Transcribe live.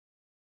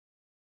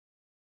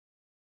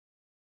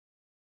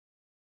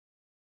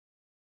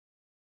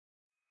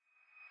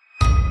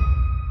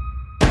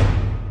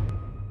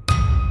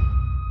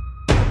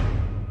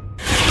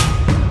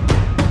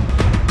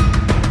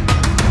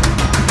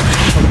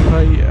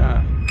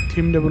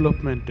Theme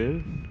ডেভেলপমেন্টের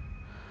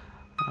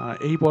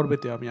এই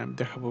পর্বেতে আমি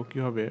দেখাবো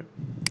কীভাবে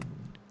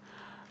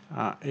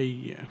এই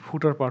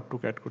ফুটার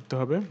পার্টটুকু অ্যাড করতে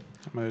হবে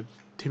আমাদের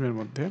থিমের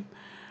মধ্যে।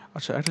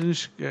 আচ্ছা, একটা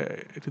জিনিস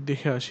একটু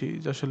দেখে আসি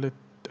যে আসলে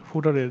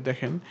ফুটারের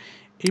দেখেন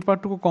এই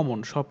পার্টটুকু কমন,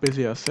 সব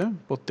পেজে আছে,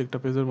 প্রত্যেকটা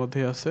পেজের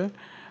মধ্যেই আছে।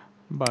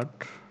 বাট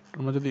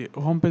আমরা যদি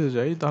হোম পেজে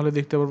যাই তাহলে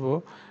দেখতে পারবো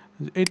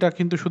এটা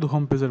কিন্তু শুধু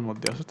হোম পেজের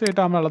মধ্যে আছে। তো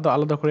এটা আমরা আলাদা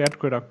আলাদা করে অ্যাড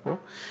করে রাখবো।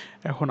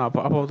 এখন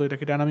আপাতত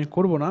এটাকে ডাইনামিক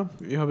করবো না,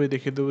 এভাবে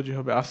দেখিয়ে দেবো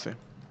যেভাবে আছে।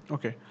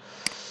 ওকে,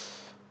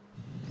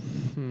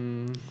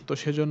 তো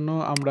সেজন্য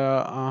আমরা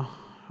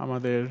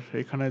আমাদের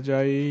এখানে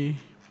যাই,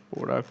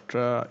 প্রোডাক্ট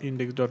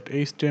ইন্ডেক্স ডট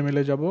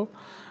এইচটিএমএলে যাব।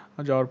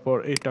 যাওয়ার পর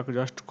এইটাকে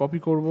জাস্ট কপি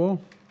করব।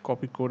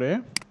 কপি করে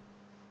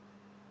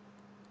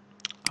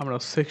আমরা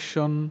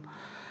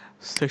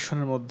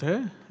সেকশনের মধ্যে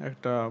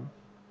একটা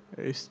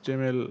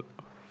এইচটিএমএল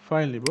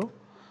ফাইল নিব,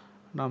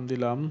 নাম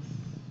দিলাম,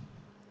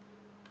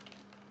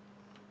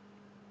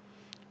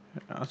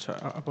 আচ্ছা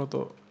আপাতত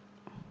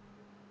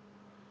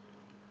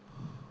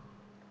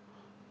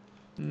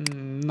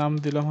নাম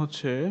দিলাম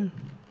হচ্ছে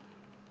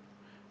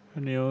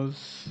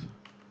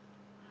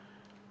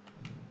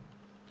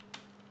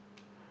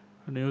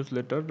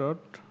নিউজলেটার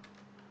ডট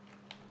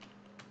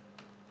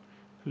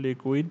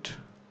লিকুইড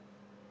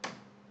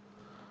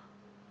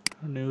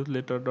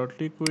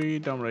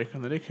আমরা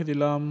এখানে রেখে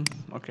দিলাম।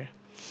 ওকে,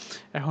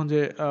 এখন যে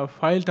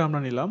ফাইলটা আমরা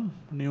নিলাম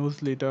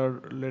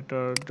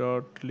নিউজলেটার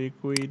ডট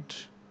লিকুইড,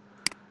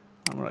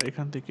 আমরা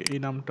এখান থেকে এই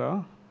নামটা,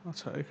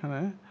 আচ্ছা এখানে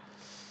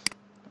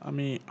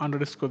আমি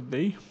আন্ডারস্কোর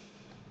দেই।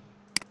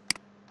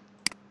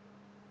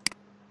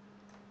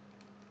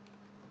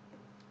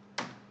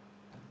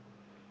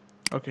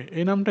 ওকে,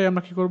 এই নামটাই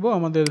আমরা কি করব,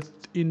 আমাদের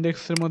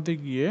ইন্ডেক্সের মধ্যে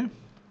গিয়ে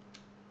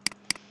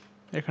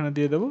এখানে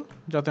দিয়ে দেব,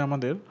 যাতে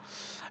আমাদের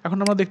এখন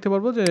আমরা দেখতে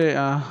পারবো যে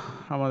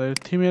আমাদের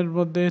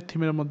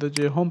থিমের মধ্যে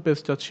যে হোম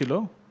পেজটা ছিল,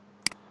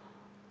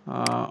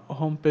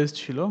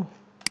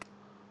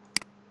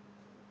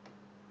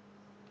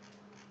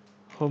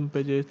 হোম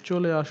পেজে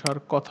চলে আসার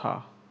কথা।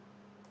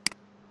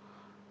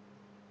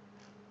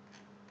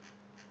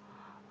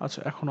 আচ্ছা,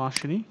 এখনো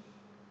আসেনি।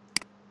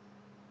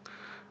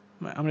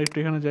 আমরা একটু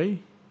এখানে যাই,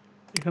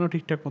 এখানেও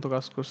ঠিকঠাক মতো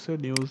কাজ করছে।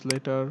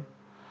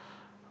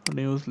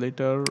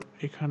 নিউজলেটার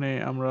এখানে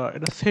আমরা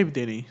এটা সেভ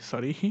দেইনি,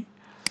 সরি,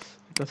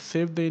 এটা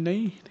সেভ দেই নাই,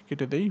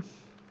 কেটে দেই।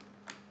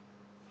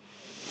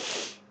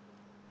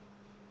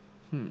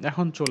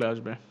 এখন চলে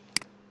আসবে।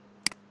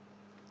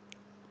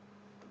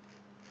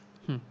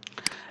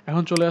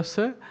 এখন চলে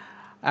আসছে।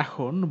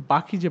 এখন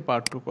বাকি যে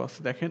পার্টটুকু আছে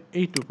দেখেন,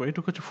 এইটুকু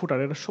হচ্ছে ফুটার।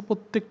 এটা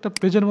প্রত্যেকটা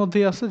পেজের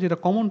মধ্যেই আছে। যেটা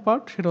কমন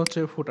পার্ট সেটা হচ্ছে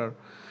ফুটার,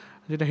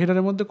 যেটা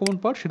হেডারের মধ্যে কমন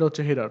পার্ট সেটা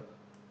হচ্ছে হেডার।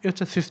 এ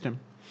হচ্ছে সিস্টেম।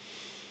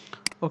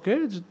 ওকে,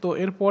 তো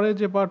এরপরে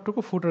যে পার্টটুকু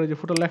ফুটারে, যে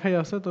ফুটার লেখাই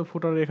আছে, তো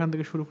ফুটারে এখান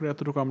থেকে শুরু করে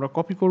এতটুকু আমরা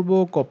কপি করব।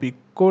 কপি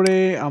করে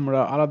আমরা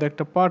আলাদা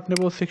একটা পার্ট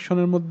নেব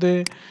সেকশনের মধ্যে,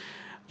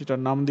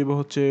 যেটার নাম দিব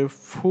হচ্ছে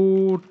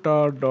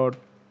ফুটার ডট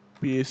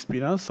পিএসপি,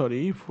 না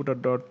সরি, ফুটার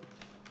ডট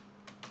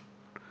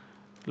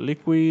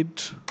লিকুইড।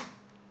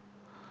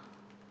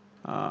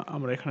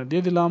 আমরা এখানে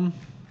দিয়ে দিলাম,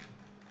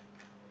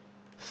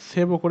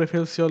 সেভও করে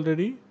ফেলছি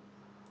অলরেডি,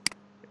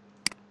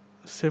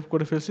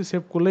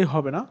 সেভ করলেই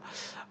হবে না,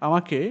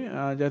 আমাকে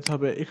যেতে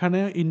হবে এখানে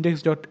ইন্ডেক্স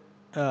ডট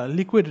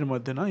লিকুইডের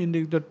মধ্যে, না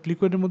ইন্ডেক্স ডট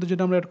লিকুইডের মধ্যে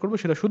যেটা আমরা অ্যাড করবো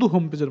সেটা শুধু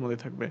হোম পেজের মধ্যে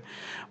থাকবে।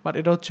 বাট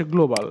এটা হচ্ছে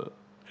গ্লোবাল,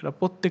 এটা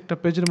প্রত্যেকটা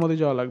পেজের মধ্যে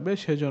যাওয়া লাগবে।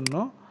 সেজন্য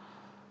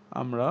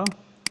আমরা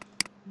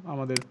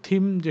আমাদের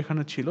থিম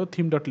যেখানে ছিল,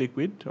 থিম ডট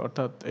লিকুইড,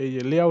 অর্থাৎ এই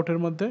যে লেআউটের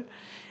মধ্যে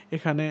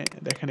এখানে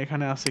দেখেন,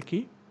 এখানে আছে কি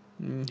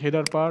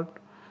হেডার পার্ট।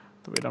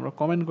 তবে এটা আমরা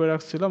কমেন্ট করে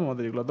রাখছিলাম,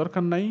 আমাদের এগুলো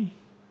দরকার নাই,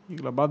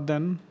 এগুলো বাদ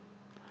দেন।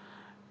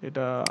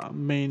 এটা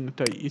মেইন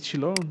একটা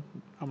ছিল,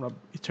 আমরা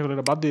ইচ্ছা করলে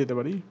এটা বাদ দিয়ে দিতে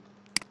পারি।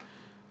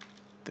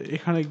 তো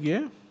এখানে গিয়ে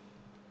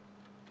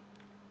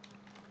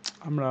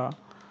আমরা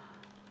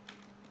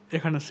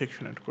এখানে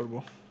সেকশন অ্যাড করব,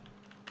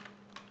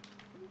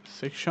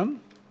 সেকশন,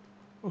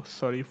 ও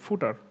সরি,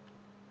 ফুটার।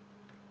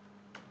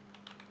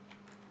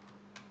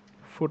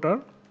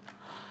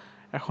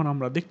 এখন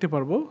আমরা দেখতে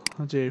পারবো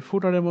যে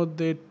ফুটারের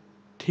মধ্যে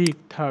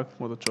ঠিকঠাক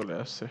মতো চলে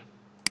আসছে।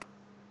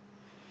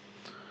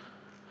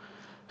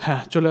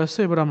 হ্যাঁ, চলে আসছে।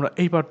 এবার আমরা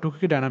এই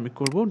পার্টটুকুকে ডাইনামিক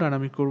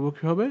করব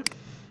কিভাবে,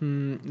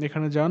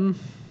 এখানে যান,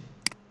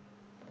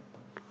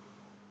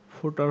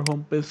 ফুটার, হোম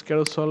পেজ,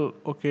 ক্যারোসেল,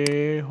 ওকে,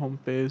 হোম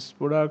পেজ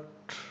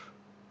প্রোডাক্ট।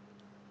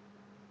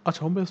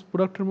 আচ্ছা, হোম পেজ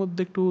প্রোডাক্টের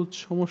মধ্যে একটু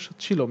সমস্যা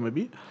ছিল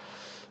মেবি,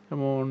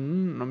 যেমন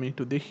আমি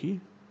একটু দেখি।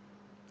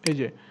 এই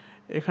যে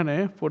এখানে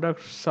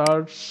প্রোডাক্ট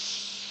সার্চ,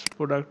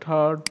 প্রোডাক্ট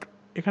হার্ট,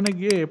 এখানে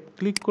গিয়ে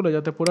ক্লিক করে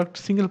যাতে প্রোডাক্ট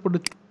সিঙ্গেল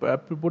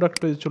প্রোডাক্ট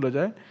পেজে চলে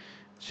যায়,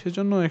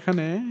 সেজন্য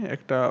এখানে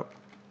একটা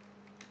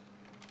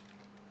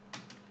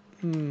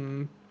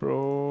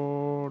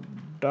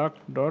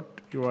প্রোডাক্ট ডট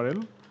ইউআরএল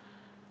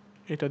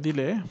এটা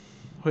দিলে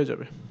হয়ে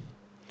যাবে।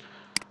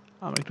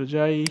 আমি একটু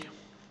যাই,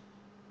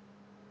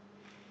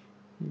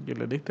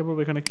 গেলে দেখতে পাবো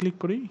এখানে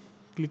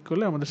ক্লিক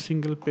করলে আমাদের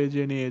সিঙ্গেল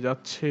পেজে নিয়ে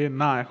যাচ্ছে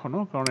না এখনো,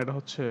 কারণ এটা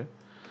হচ্ছে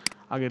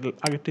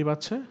আগেরটাই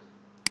পাচ্ছে।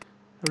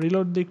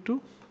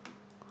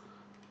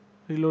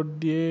 রিলোড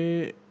দিয়ে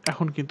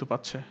এখন কিন্তু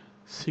পাচ্ছে।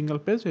 সিঙ্গেল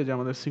পেজ, এই যে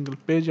আমাদের সিঙ্গেল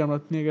পেজ আমরা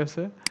নিয়ে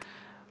গেছে।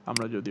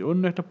 আমরা যদি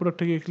অন্য একটা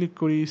প্রোডাক্টে গিয়ে ক্লিক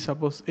করি,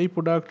 সাপোজ এই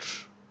প্রোডাক্ট,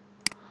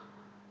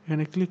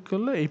 এখানে ক্লিক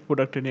করলে এই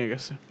প্রোডাক্টে নিয়ে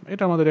গেছে।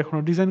 এটা আমাদের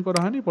এখনও ডিজাইন করা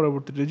হয়নি,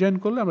 পরবর্তী ডিজাইন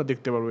করলে আমরা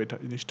দেখতে পারবো এটা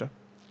জিনিসটা।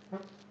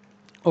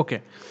 ওকে,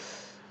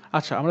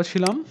 আচ্ছা আমরা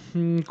ছিলাম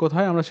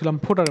কোথায়? আমরা ছিলাম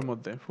ফুটারের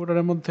মধ্যে।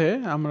 ফুটারের মধ্যে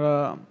আমরা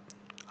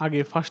আগে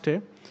ফার্স্টে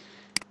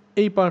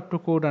এই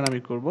পার্টটুকু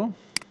ডাইনামিক করব,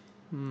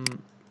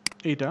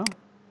 এইটা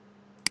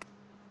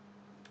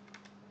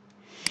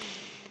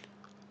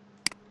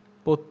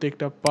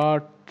প্রত্যেকটা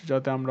পার্ট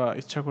যাতে আমরা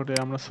ইচ্ছা করে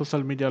আমরা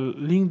সোশ্যাল মিডিয়ার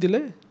লিঙ্ক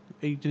দিলে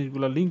এই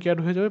জিনিসগুলো লিঙ্ক অ্যাড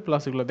হয়ে যাবে,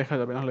 প্লাস এগুলো দেখা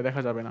যাবে, নাহলে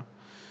দেখা যাবে না।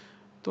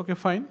 তো ওকে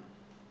ফাইন।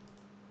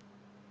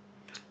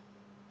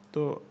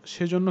 তো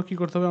সেজন্য কি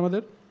করতে হবে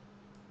আমাদের?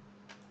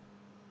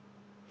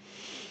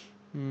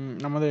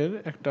 আমাদের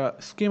একটা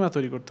স্কিমা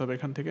তৈরি করতে হবে।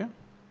 এখান থেকে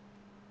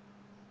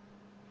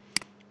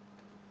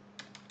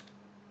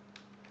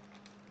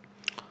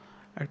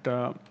একটা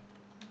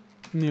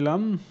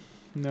নিলাম,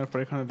 নেওয়ার পর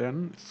এখানে দেন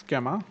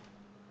স্ক্যামা,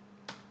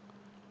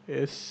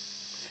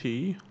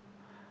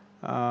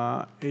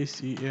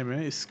 SCAMA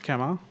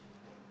স্ক্যামা।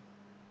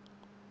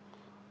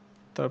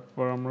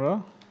 তারপর আমরা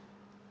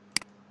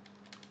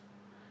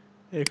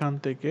এখান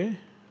থেকে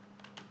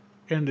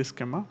এন্ড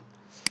স্ক্যামা।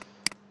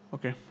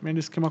 ওকে, এন্ড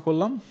স্ক্যামা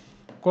করলাম।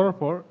 করার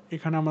পর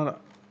এখানে আমরা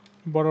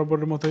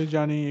বরাবরের মতোই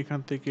জানি এখান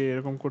থেকে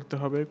এরকম করতে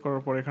হবে।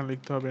 করার পর এখানে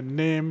লিখতে হবে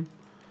নেম।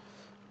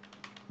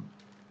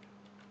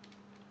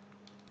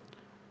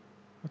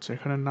 আচ্ছা,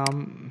 এখানে নাম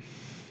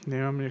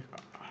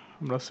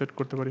আমরা সেট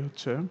করতে পারি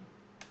হচ্ছে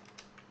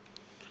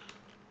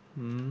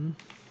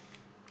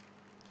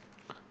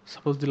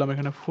সাপোজ দিলাম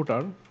এখানে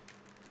ফুটার।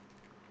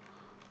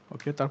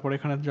 ওকে, তারপর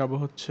এখানে যাব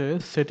হচ্ছে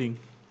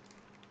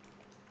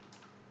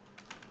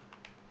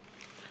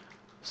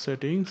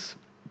সেটিংস।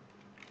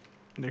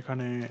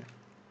 এখানে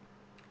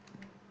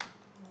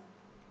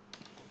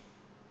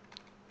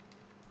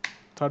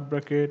থার্ড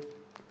ব্র্যাকেট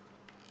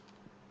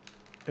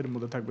এর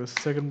মধ্যে থাকবে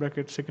সেকেন্ড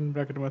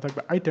ব্র্যাকেটের মধ্যে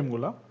থাকবে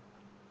আইটেমগুলা,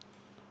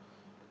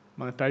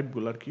 মানে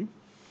টাইপগুলো আর কি।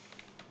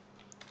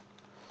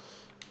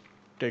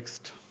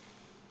 Text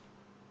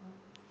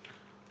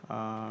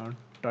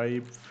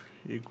type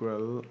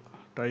equal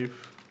type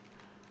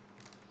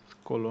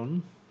colon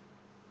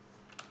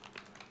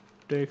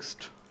text.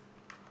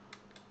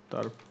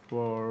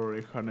 তারপর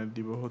এখানে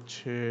দিব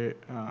হচ্ছে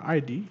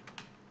আইডি।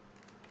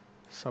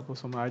 সাপোজ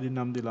আমরা আইডির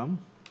নাম দিলাম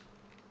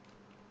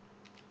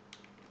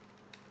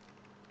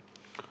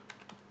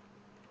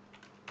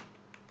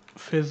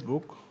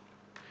ফেসবুক।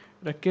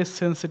 এটা কেস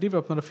সেন্সিটিভ,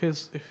 আপনারা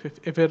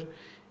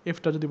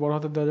এফটা যদি বড়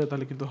হাতে দেওয়া যায়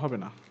তাহলে কিন্তু হবে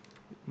না,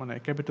 মানে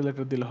ক্যাপিটাল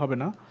লেটার দিলে হবে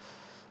না।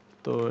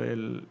 তো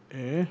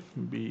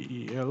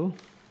LABEL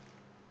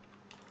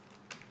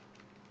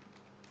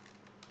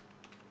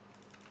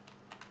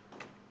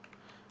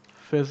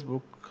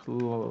ফেসবুক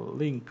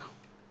লিংক,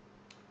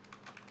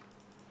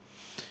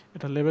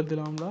 এটা লেবেল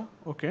দিলাম আমরা।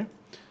 ওকে,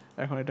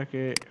 এখন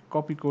এটাকে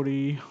কপি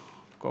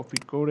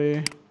করে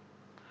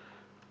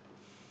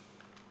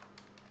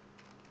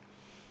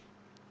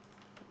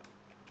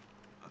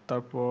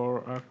তারপর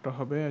একটা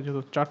হবে,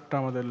 যেহেতু 4টা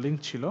আমাদের লিঙ্ক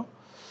ছিল।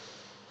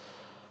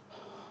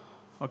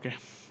 ওকে,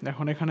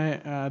 এখন এখানে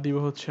দিব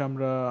হচ্ছে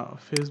আমরা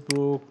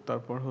ফেসবুক,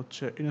 তারপর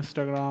হচ্ছে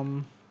ইনস্টাগ্রাম,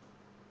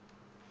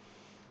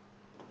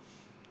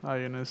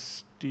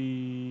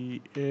 INSTAGRAM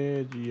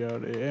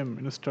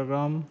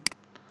ইনস্টাগ্রাম।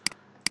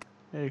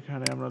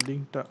 এখানে আমরা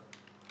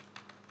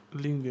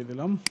লিঙ্ক দিয়ে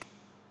দিলাম,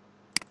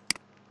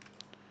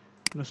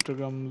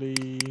 ইনস্টাগ্রাম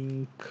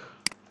লিঙ্ক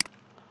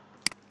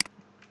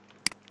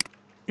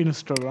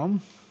ইনস্টাগ্রাম।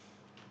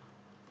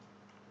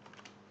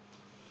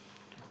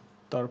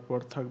 তারপর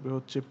থাকবে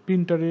হচ্ছে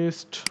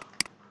পিন্টারেস্ট,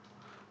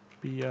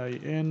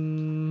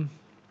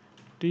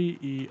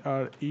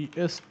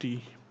 PINTEREST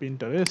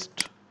পিন্টারেস্ট।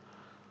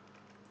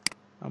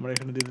 আমরা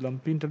এখানে দিয়ে দিলাম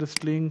পিন্টারেস্ট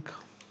লিঙ্ক।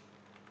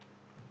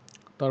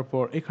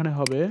 তারপর এখানে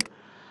হবে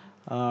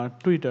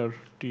টুইটার,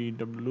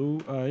 TWITTER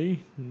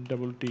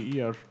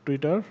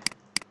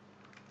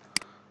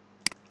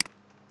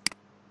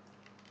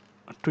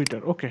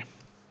টুইটার। ওকে,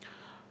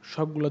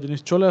 সবগুলো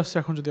জিনিস চলে আসছে।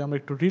 এখন যদি আমরা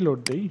একটু রিলোড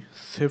দেই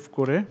সেভ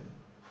করে,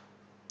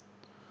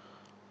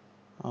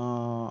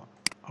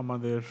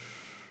 আমাদের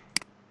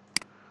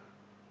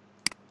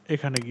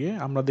এখানে গিয়ে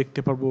আমরা দেখতে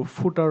পারবো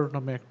ফুটার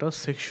নামে একটা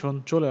সেকশন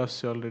চলে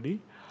আসছে অলরেডি।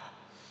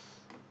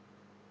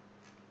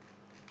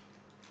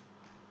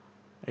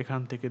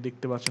 এখান থেকে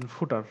দেখতে পাচ্ছেন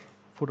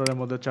ফুটারের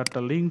মধ্যে 4টা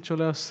লিঙ্ক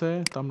চলে আসছে।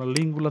 তো আমরা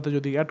লিঙ্কগুলোতে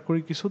যদি অ্যাড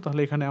করি কিছু,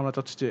 তাহলে এখানে আমরা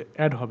চাচ্ছি যে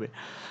অ্যাড হবে।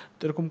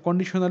 তো এরকম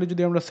কন্ডিশনালি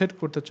যদি আমরা সেট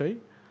করতে চাই,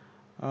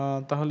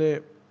 তাহলে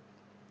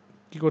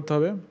কি করতে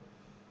হবে?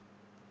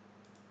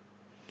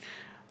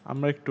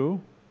 আমরা একটু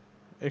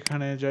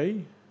এখানে যাই,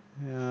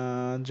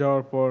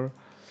 যাওয়ার পর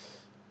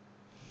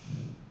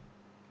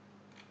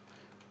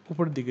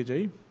উপরের দিকে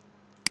যাই,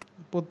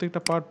 প্রত্যেকটা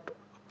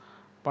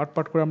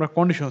পার্ট করে আমরা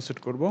কন্ডিশন সেট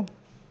করব।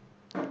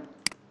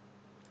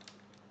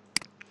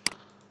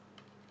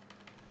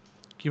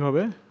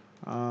 কিভাবে?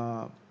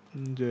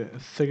 যে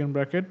সেকেন্ড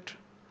ব্র্যাকেট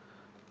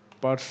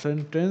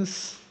পার্সেন্টেজ,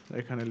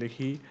 এখানে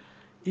লিখি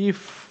if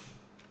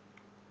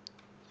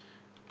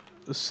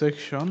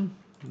section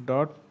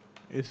dot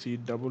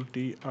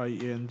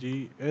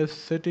settings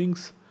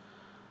settings,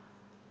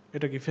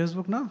 এটা কি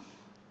ফেসবুক না?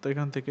 তো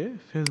এখান থেকে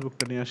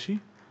ফেসবুকটা নিয়ে আসি।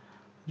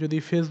 যদি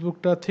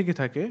ফেসবুকটা থেকে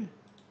থাকে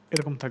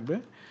এরকম থাকবে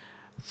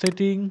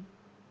setting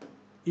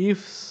if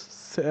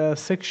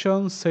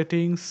section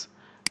settings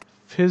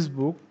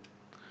Facebook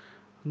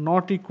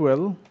not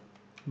equal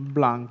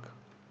blank.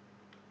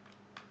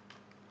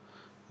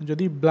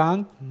 যদি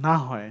ব্ল্যাঙ্ক না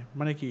হয়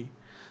মানে কি,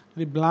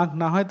 যদি ব্ল্যাঙ্ক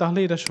না হয় তাহলে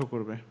এটা শো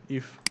করবে।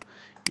 ইফ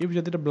ইফ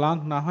যদি এটা ব্ল্যাঙ্ক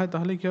না হয়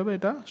তাহলে কি হবে,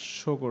 এটা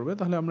শো করবে।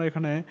 তাহলে আমরা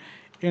এখানে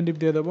এন্ড ইফ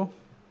দিয়ে দেবো।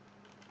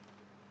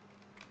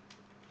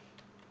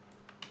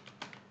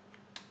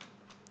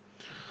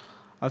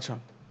 আচ্ছা,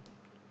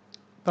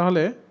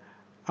 তাহলে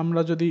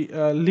আমরা যদি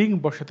লিঙ্ক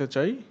বসাতে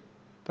চাই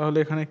তাহলে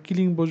এখানে কি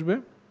লিঙ্ক বসবে,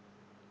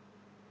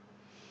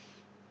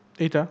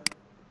 এইটা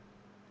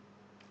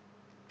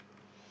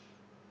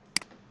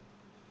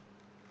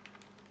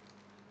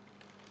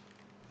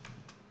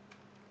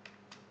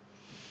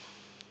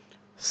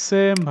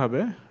সেম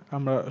ভাবে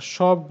আমরা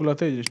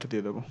সবগুলাতে এই জিনিসটা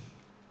দিয়ে দেবো।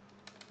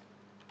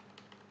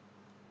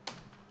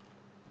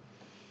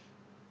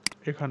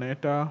 এখানে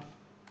এটা,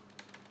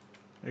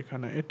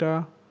 এখানে এটা,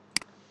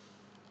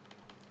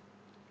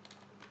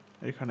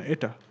 এখানে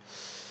এটা,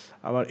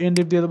 আবার এন্ড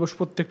ইফ দিয়ে দেবো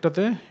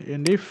প্রত্যেকটাতে।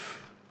 And if,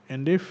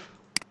 and if,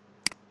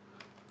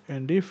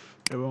 and if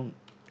এবং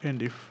এন্ড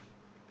ইফ।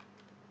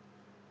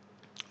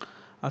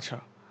 আচ্ছা,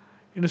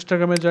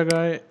 ইনস্টাগ্রামের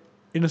জায়গায়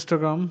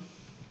ইনস্টাগ্রাম,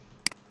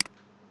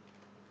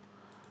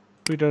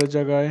 টুইটারের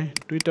জায়গায়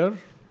টুইটার,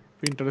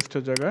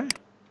 পিন্টারেস্টের জায়গায়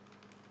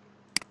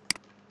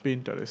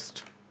পিন্টারেস্ট।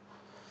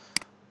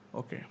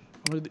 ওকে,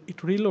 আমরা যদি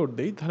একটু রিলোড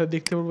দিই তাহলে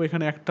দেখতে পারবো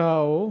এখানে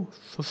একটাও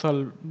সোশ্যাল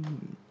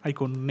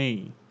আইকন নেই,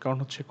 কারণ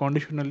হচ্ছে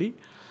কন্ডিশনালি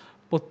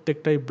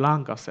প্রত্যেকটাই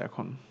ব্ল্যাঙ্ক আছে।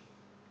 এখন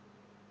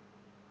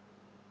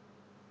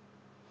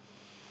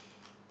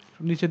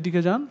নিচের দিকে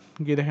যান,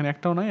 গিয়ে দেখেন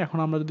একটাও নাই। এখন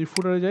আমরা যদি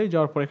ফুটারে যাই,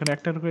 যাওয়ার পর এখানে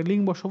একটা করে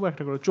লিঙ্ক বসাবো,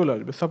 একটা করে চলে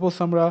আসবে। সাপোজ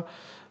আমরা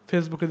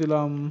ফেসবুকে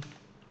দিলাম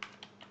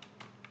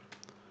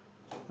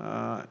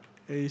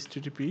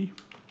http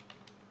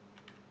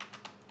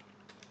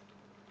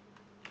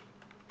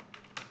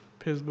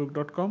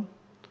facebook.com,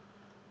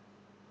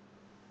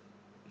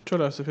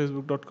 চলে আসছে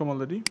facebook.com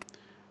অলরেডি।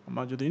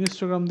 আমরা যদি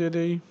ইনস্টাগ্রাম দিয়ে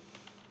দেই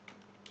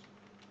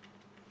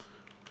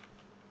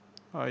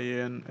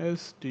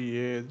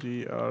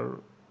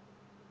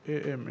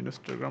instagram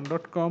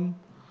instagram.com,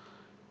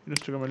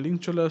 ইনস্টাগ্রামের লিঙ্ক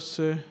চলে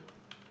আসছে।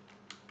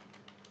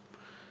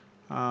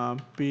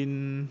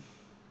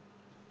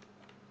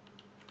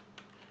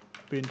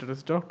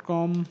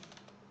 pinterest.com,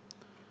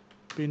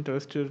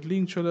 পিন্টারেস্টের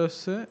লিঙ্ক চলে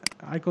আসছে,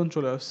 আইকন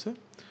চলে আসছে।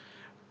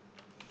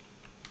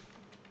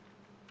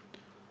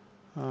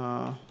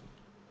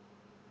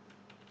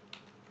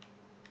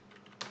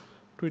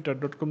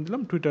 twitter.com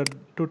দিলাম,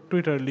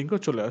 টুইটার লিঙ্কও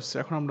চলে আসছে।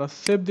 এখন আমরা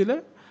সেভ দিলে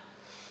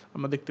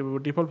আমরা দেখতে পাবো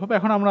ডিফল্ট ভাবে।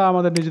 এখন আমরা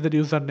আমাদের নিজেদের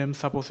ইউজার নেম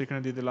সাপোজ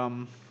এখানে দিয়ে দিলাম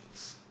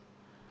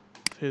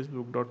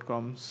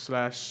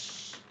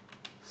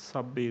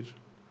facebook.com/sabbir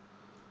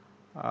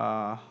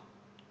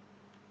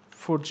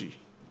 4G,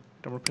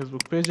 এটা আমার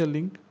ফেসবুক পেজের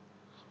লিঙ্ক।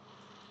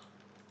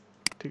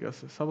 ঠিক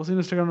আছে, সাপোজ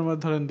ইনস্টাগ্রামের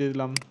মধ্যে ধরেন দিয়ে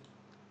দিলাম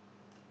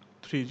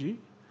 3G,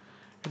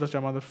 এটা হচ্ছে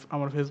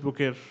আমার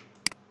ফেসবুকের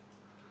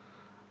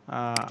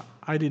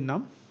আইডির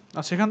নাম।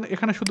 আর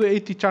এখানে শুধু এই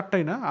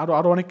চারটাই না,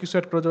 আরও অনেক কিছু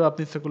অ্যাড করা যাবে।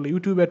 আপনি ইচ্ছা করলে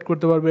ইউটিউব অ্যাড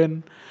করতে পারবেন,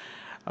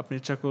 আপনি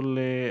ইচ্ছা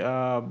করলে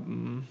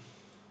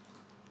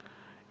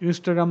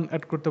ইনস্টাগ্রাম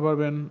অ্যাড করতে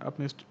পারবেন,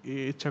 আপনি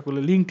ইচ্ছা করলে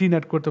লিঙ্কডইন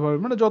অ্যাড করতে পারবেন,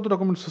 মানে যত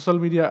রকমের সোশ্যাল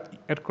মিডিয়া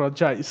অ্যাড করা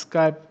যায়,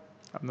 স্কাইপ,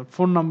 আপনার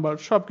ফোন নাম্বার,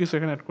 সব কিছু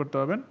এখানে অ্যাড করতে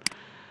পারবেন।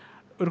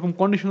 ওরকম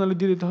কন্ডিশনালি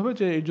দিয়ে দিতে হবে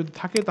যে যদি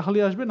থাকে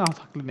তাহলেই আসবে, না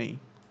থাকলে নেই।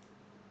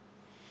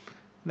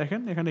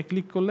 দেখেন এখানে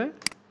ক্লিক করলে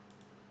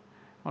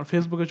আমার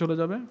ফেসবুকে চলে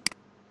যাবে,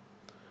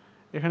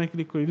 এখানে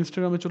ক্লিক করে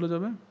ইনস্টাগ্রামে চলে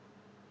যাবে।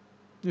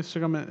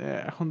 ইনস্টাগ্রামে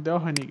এখন দেওয়া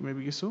হয়নি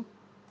মেবি কিছু।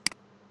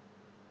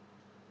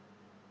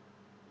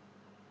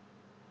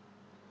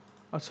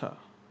 আচ্ছা,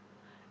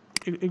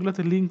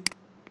 এগুলোতে লিঙ্ক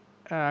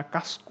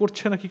কাজ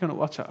করছে না কি কেন?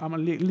 আচ্ছা, আমার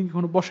লিঙ্ক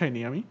এখনো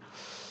বসাইনি আমি।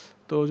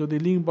 তো যদি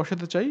লিঙ্ক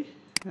বসাতে চাই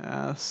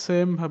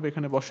সেম ভাবে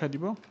এখানে বসাই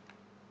দিব।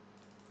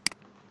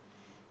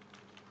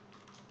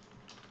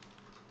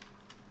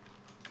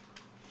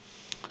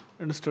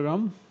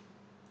 ইনস্টাগ্রাম,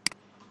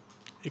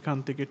 এখান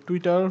থেকে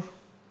টুইটার,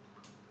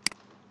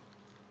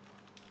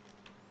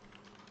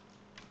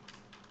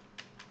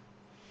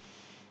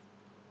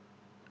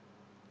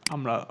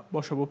 আমরা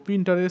বসাবো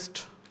পিন্টারেস্ট,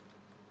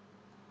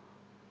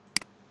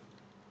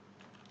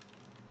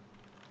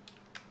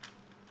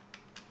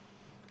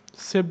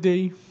 সেভ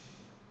দেই।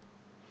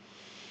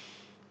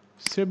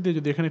 সেভ দিয়ে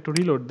যদি এখানে একটু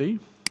রিলোড দেই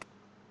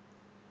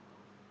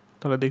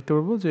তাহলে দেখতে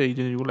পারবো যে এই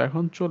জিনিসগুলো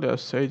এখন চলে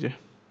আসছে। এই যে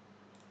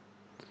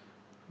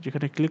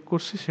যেখানে ক্লিক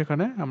করছি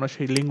সেখানে আমরা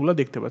সেই লিঙ্কগুলো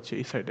দেখতে পাচ্ছি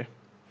এই সাইডে।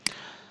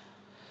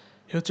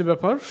 এই হচ্ছে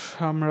ব্যাপার।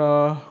 আমরা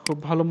খুব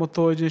ভালো মতো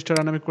এই জিনিসটা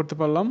ডাইনামিক করতে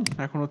পারলাম।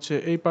 এখন হচ্ছে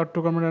এই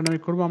পার্টটুকু আমরা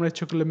ডাইনামিক করবো। আমরা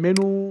ইচ্ছে করলে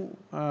মেনু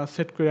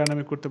সেট করে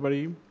ডাইনামিক করতে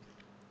পারি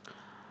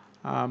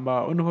বা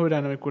অন্যভাবে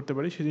ডাইনামিক করতে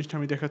পারি, সেই জিনিসটা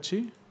আমি দেখাচ্ছি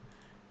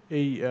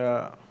এই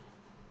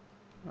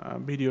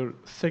ভিডিওর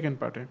সেকেন্ড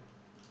পার্টে।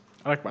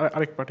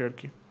 আরেক পার্টে আর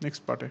কি,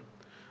 নেক্সট পার্টে।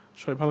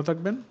 সবাই ভালো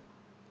থাকবেন,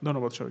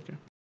 ধন্যবাদ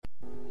সবাইকে।